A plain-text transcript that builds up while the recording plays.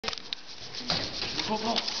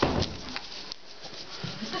What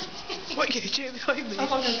are you doing behind me? I'm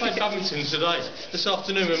going to play badminton today, this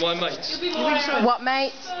afternoon with my mates. What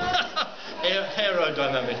mates?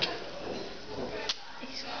 Aerodynamic.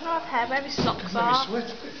 He's not hair, where his socks Let are. me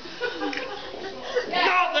sweat.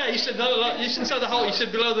 Not there! You said no, like, you didn't say the hole, you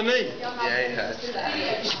said below the knee. Yeah, he has.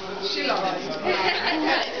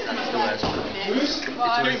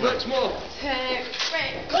 It works more.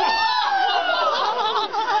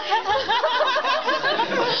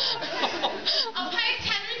 I'll pay £10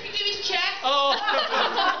 if you do his check. Oh!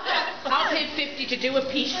 I'll pay 50 to do a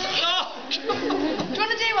piece. Oh. Do you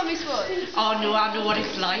want to do one, Miss Wood? Oh no, I know what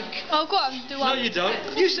it's like. Oh, go on, do No, one. you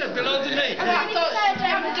don't. You said below the knee. I thought you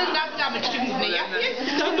haven't done that damage to his knee, have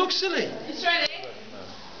you? Don't look silly. It's ready.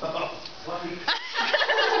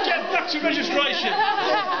 Get back to registration.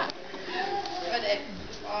 Ready?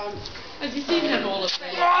 Have you seen them all of them?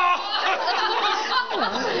 Oh.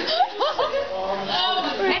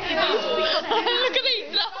 Look at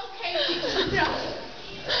these.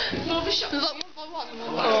 More of a shot. There's like one by one.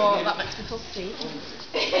 Oh, that makes me feel Steve.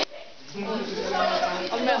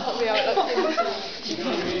 I'm not happy how it looks.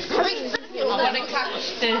 I'm going to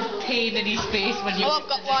catch the pain in his face when you... Oh, I've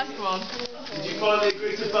got one. Go on. Did you finally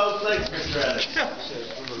agree to both legs, Mr. Ellis?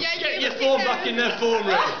 Yeah, Get your form back in their form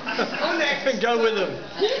room. And go with them.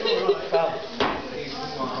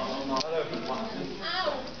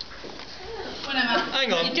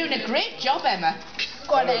 Hang on. You're doing a great job, Emma.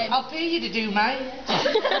 Go on in. I'll pay you to do mine.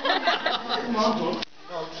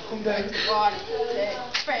 Come down. 1, 2,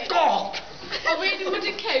 3. Oh, I really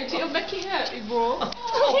wouldn't count, it'll make you hurt me more.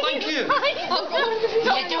 oh, thank you.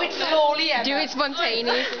 Yeah, do it slowly, Emma. Do it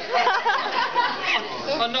spontaneous.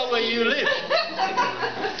 I know where you live.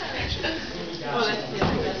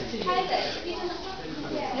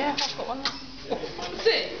 Yeah, I've got one. That's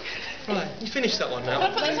it. Right, you finished that one now.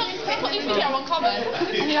 Put this video on comment.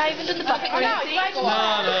 And you haven't even done the back. I know,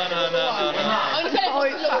 No. I'm going to put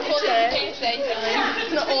it look for the PC. It's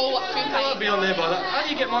not all what you I'll be on there by that. How do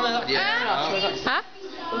you get mine like that? Huh?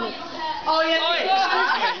 Oh, yeah.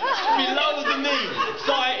 Thigh, below the knee.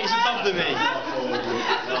 Thigh is above the knee.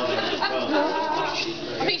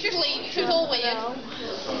 I think you should leave. It's all weird.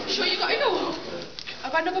 Sure you got enough?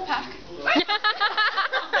 I've got another pack.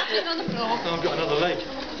 It's on the floor. Oh, I've got another leg.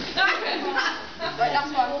 Right,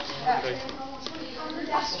 last one.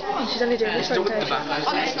 She's only doing this one. On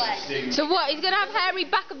this leg. So what? He's gonna have hairy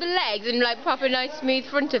back of the legs and like proper nice smooth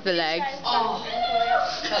front of the legs. Oh.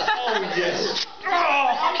 Oh, yes.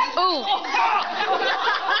 Oh, Oh.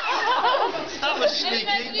 that was sneaky.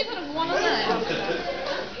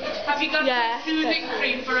 Have you got Yeah. soothing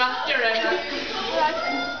cream for after, Emma?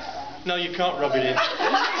 No, you can't rub it in.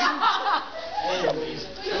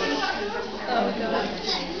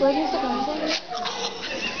 Where is the gun?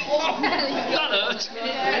 That hurt.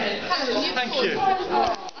 Thank you.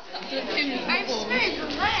 I'm smooth on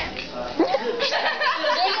leg.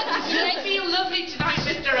 You feel lovely tonight,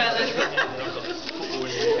 Mr. Ellis.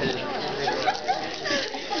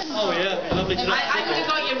 Oh, yeah, lovely to I would have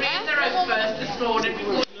got your razor out first this morning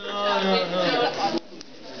before. No.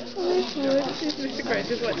 Mr.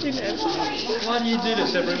 Grace is watching him. Why do you do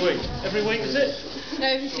this every week? Every week, is it? No,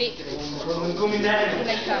 every 6. Coming down.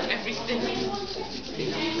 Everything.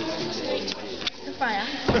 Fire.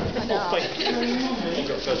 Oh, thank you. You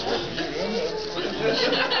got first one.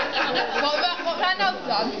 What about nose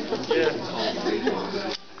on? Yeah.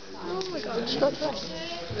 Oh my god, she got that.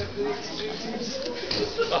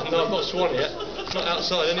 Oh, no, I've not sworn yet. Not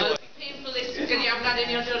outside anyway. Painful this because you haven't had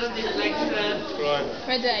any other on this leg. Right.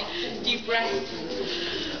 Ready? Deep breath.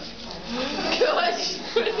 Gosh.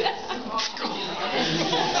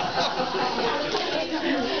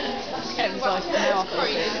 Kevin's like, no.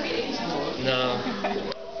 No.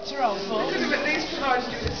 It's your own fault. Could have at least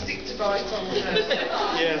provided you with a stick to bite on there.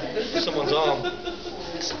 Yeah, someone's arm.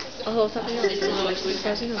 Oh, something else.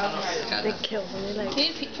 They kill me, like.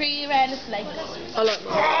 Here's a picture of your hairless legs. I like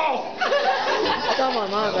mine. Oh! I don't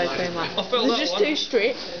mind mine very very much. I felt There's that just one. 2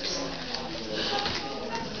 strips.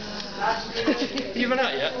 You run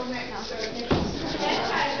out yet? I'm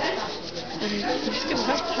just gonna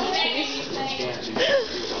have to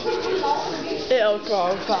it'll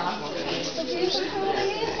grow back.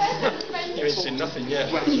 You ain't seen nothing yet.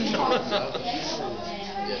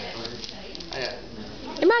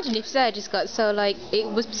 Imagine if Sir just got so like it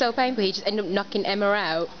was so painful he just ended up knocking Emma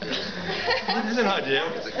out. That's an idea. I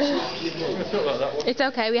thought about that one. It's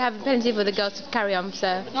okay, we have plenty of other girls to carry on,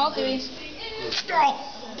 so. I'll do it. Oh!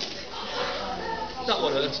 That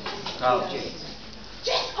one hurts. Oh.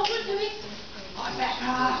 Yes, I will do it. I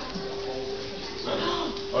better.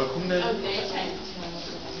 Oh, come down. Okay.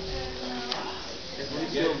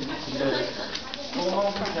 Hi,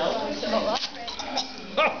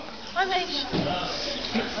 Mish.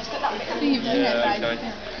 Let's get that bit. I think you've done it, right?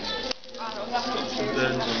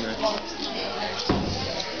 Burns on there.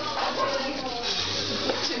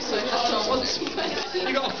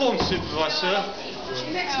 You got a phone supervisor, sir?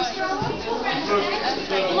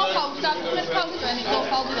 More cold, Dad. Let's cold it and it's all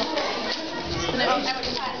folded up.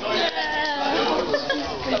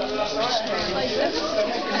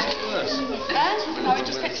 No, it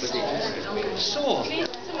just gets Sore? need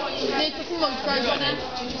to some mug fries on it.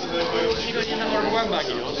 You got your number one bag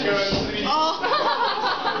of yours? Oh!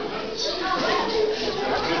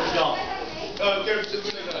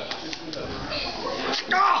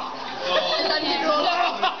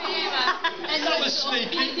 That was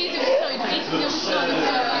sneaky.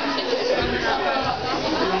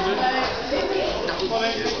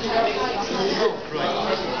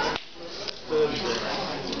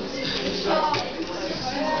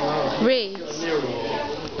 Reed.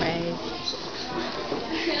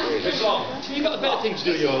 You got a better thing to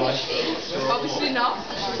do with your life. Obviously not.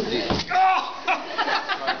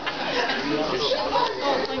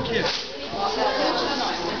 Thank you.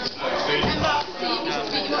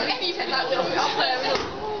 You take that little bit off there.